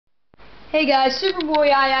Hey guys, Superboy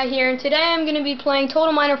II here, and today I'm going to be playing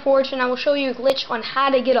Total Miner Forge, and I will show you a glitch on how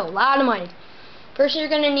to get a lot of money. First, you're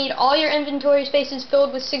going to need all your inventory spaces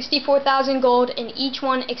filled with 64,000 gold in each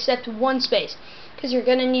one except one space, because you're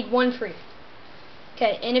going to need one free.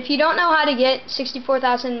 Okay, and if you don't know how to get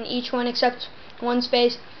 64,000 in each one except one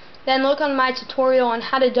space, then look on my tutorial on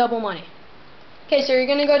how to double money. Okay, so you're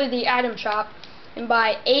going to go to the item shop and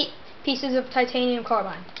buy 8 pieces of titanium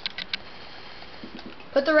carbide.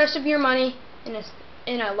 Put the rest of your money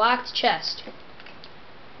in a locked chest.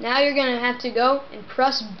 Now you're going to have to go and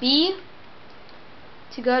press B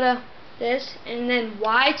to go to this, and then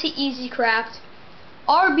Y to Easy Craft,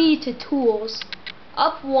 RB to Tools,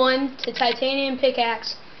 up 1 to Titanium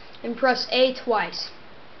Pickaxe, and press A twice.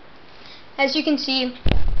 As you can see,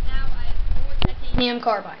 now I have more titanium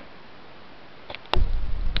carbide.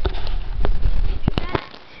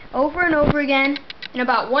 Over and over again, in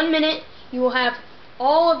about 1 minute, you will have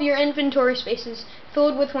all of your inventory spaces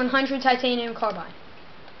filled with 100 titanium carbide.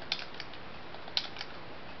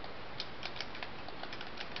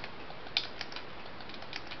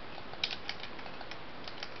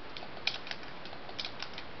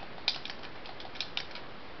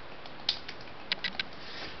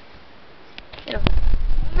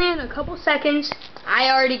 Only in a couple seconds, I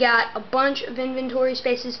already got a bunch of inventory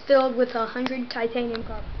spaces filled with 100 titanium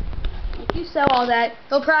carbide. If you sell all that,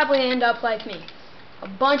 you'll probably end up like me. A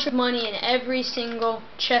bunch of money in every single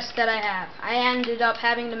chest that I have. I ended up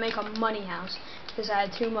having to make a money house because I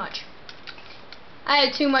had too much. I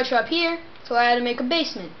had too much up here, so I had to make a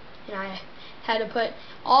basement. And I had to put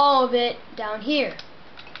all of it down here.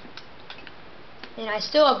 And I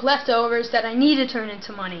still have leftovers that I need to turn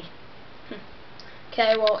into money.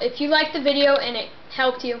 Okay, well, if you liked the video and it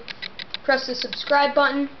helped you, press the subscribe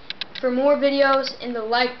button for more videos and the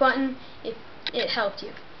like button if it helped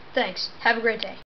you. Thanks. Have a great day.